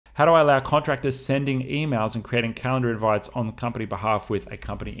How do I allow contractors sending emails and creating calendar invites on the company behalf with a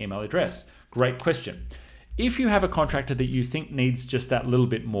company email address? Great question. If you have a contractor that you think needs just that little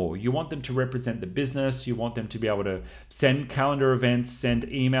bit more, you want them to represent the business, you want them to be able to send calendar events, send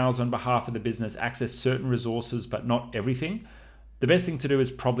emails on behalf of the business, access certain resources, but not everything, the best thing to do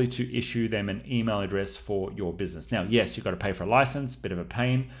is probably to issue them an email address for your business. Now, yes, you've got to pay for a license, bit of a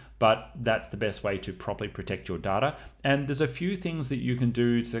pain, but that's the best way to properly protect your data. And there's a few things that you can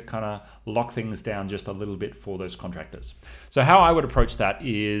do to kind of lock things down just a little bit for those contractors. So how I would approach that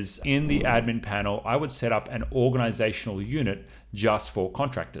is in the admin panel, I would set up an organizational unit just for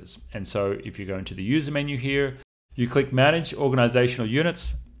contractors. And so if you go into the user menu here, you click Manage Organizational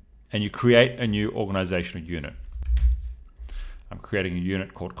Units and you create a new organizational unit. I'm creating a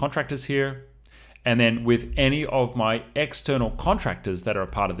unit called Contractors here. And then with any of my external contractors that are a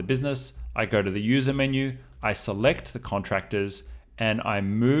part of the business, I go to the user menu, I select the contractors, and I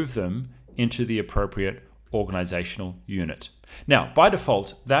move them into the appropriate organizational unit. Now, by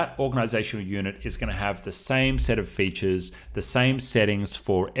default, that organizational unit is going to have the same set of features, the same settings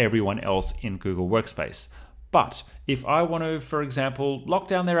for everyone else in Google Workspace. But if I want to, for example, lock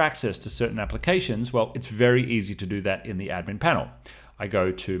down their access to certain applications, well, it's very easy to do that in the admin panel. I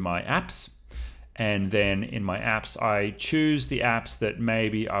go to my apps, and then in my apps, I choose the apps that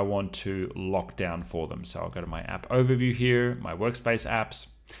maybe I want to lock down for them. So I'll go to my app overview here, my Workspace apps.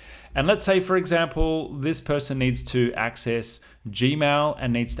 And let's say, for example, this person needs to access Gmail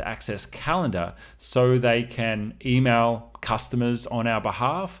and needs to access Calendar so they can email customers on our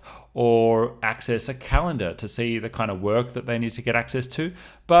behalf or access a calendar to see the kind of work that they need to get access to.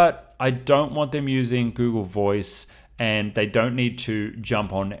 But I don't want them using Google Voice, and they don't need to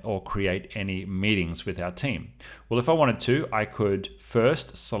jump on or create any meetings with our team. Well, if I wanted to, I could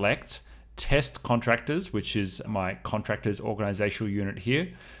first select Test Contractors, which is my contractors organizational unit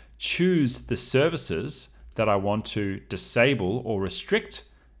here, choose the services that I want to disable or restrict,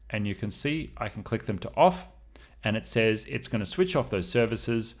 and you can see I can click them to off, and it says it's going to switch off those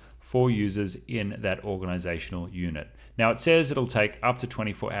services for users in that organizational unit. Now it says it'll take up to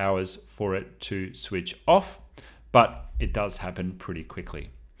 24 hours for it to switch off, but it does happen pretty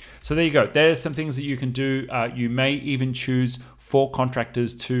quickly. So there you go. There's some things that you can do. You may even choose for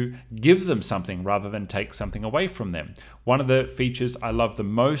contractors to give them something rather than take something away from them. One of the features I love the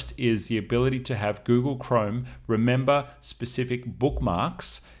most is the ability to have Google Chrome remember specific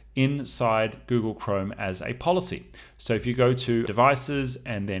bookmarks inside Google Chrome as a policy. So if you go to devices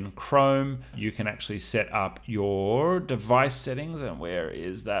and then Chrome, you can actually set up your device settings. And where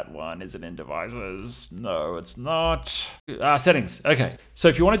is that one? Is it in devices? No, it's not. Settings. Okay. So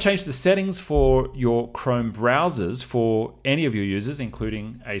if you want to change the settings for your Chrome browsers for any of your users,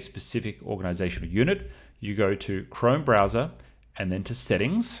 including a specific organizational unit, you go to Chrome browser and then to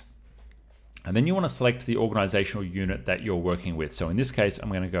settings. And then you want to select the organizational unit that you're working with. So in this case, I'm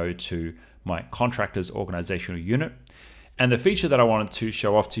going to go to my contractors organizational unit. And the feature that I wanted to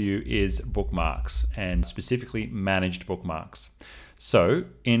show off to you is bookmarks, and specifically managed bookmarks. So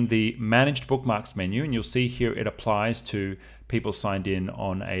in the managed bookmarks menu, and you'll see here it applies to people signed in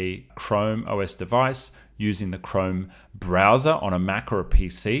on a Chrome OS device using the Chrome browser on a Mac or a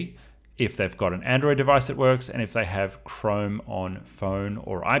PC. If they've got an Android device, it works. And if they have Chrome on phone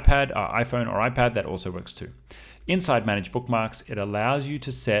or iPad, iPhone or iPad, that also works too. Inside Manage Bookmarks, it allows you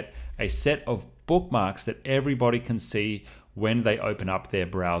to set a set of bookmarks that everybody can see when they open up their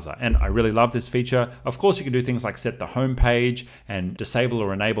browser. And I really love this feature. Of course, you can do things like set the home page and disable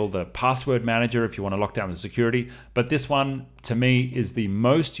or enable the password manager if you want to lock down the security. But this one, to me, is the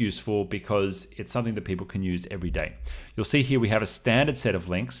most useful because it's something that people can use every day. You'll see here we have a standard set of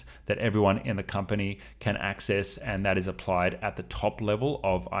links that everyone in the company can access, and that is applied at the top level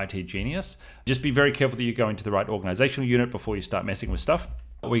of itGenius. Just be very careful that you go into the right organizational unit before you start messing with stuff.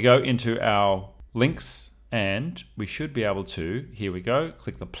 We go into our links, and we should be able to, here we go,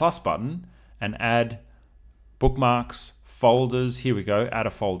 click the plus button and add bookmarks, folders. Here we go, add a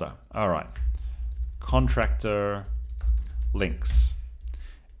folder. All right, contractor links.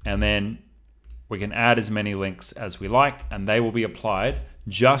 And then we can add as many links as we like, and they will be applied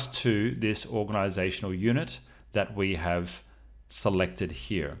just to this organizational unit that we have selected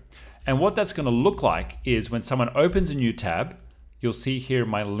here. And what that's going to look like is when someone opens a new tab, you'll see here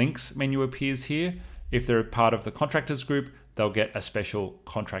my links menu appears here. If they're part of the contractors group, they'll get a special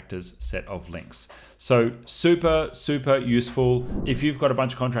contractors set of links. So super, super useful. If you've got a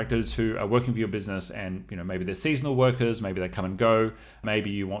bunch of contractors who are working for your business and maybe they're seasonal workers, maybe they come and go, maybe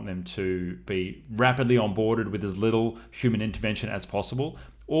you want them to be rapidly onboarded with as little human intervention as possible,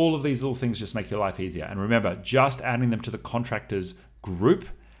 all of these little things just make your life easier. And remember, just adding them to the contractors group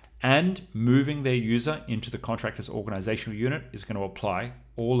and moving their user into the contractor's organizational unit is going to apply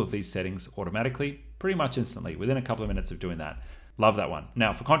all of these settings automatically, pretty much instantly, within a couple of minutes of doing that. Love that one.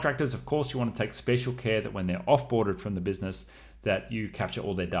 Now, for contractors, of course, you want to take special care that when they're offboarded from the business, that you capture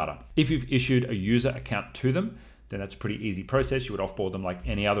all their data. If you've issued a user account to them, then that's a pretty easy process. You would offboard them like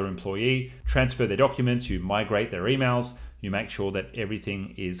any other employee, transfer their documents, you migrate their emails, you make sure that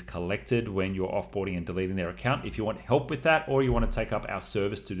everything is collected when you're offboarding and deleting their account. If you want help with that, or you want to take up our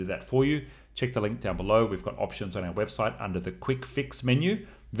service to do that for you, check the link down below. We've got options on our website under the quick fix menu.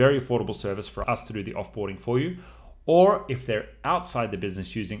 Very affordable service for us to do the offboarding for you. Or if they're outside the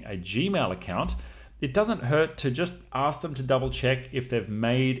business using a Gmail account, it doesn't hurt to just ask them to double check if they've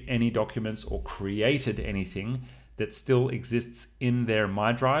made any documents or created anything that still exists in their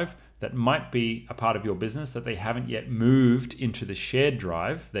My Drive that might be a part of your business that they haven't yet moved into the shared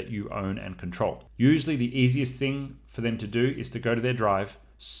drive that you own and control. Usually the easiest thing for them to do is to go to their drive,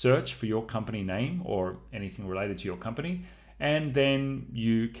 search for your company name or anything related to your company, and then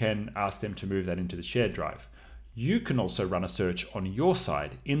you can ask them to move that into the shared drive. You can also run a search on your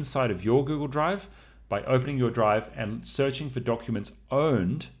side, inside of your Google Drive, by opening your drive and searching for documents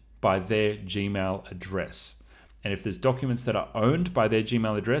owned by their Gmail address. And if there's documents that are owned by their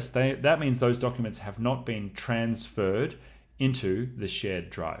Gmail address, that means those documents have not been transferred into the shared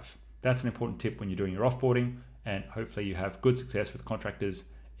drive. That's an important tip when you're doing your offboarding, and hopefully you have good success with contractors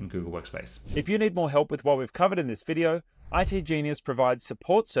in Google Workspace. If you need more help with what we've covered in this video, itGenius provides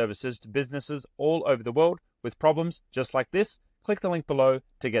support services to businesses all over the world with problems just like this. Click the link below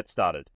to get started.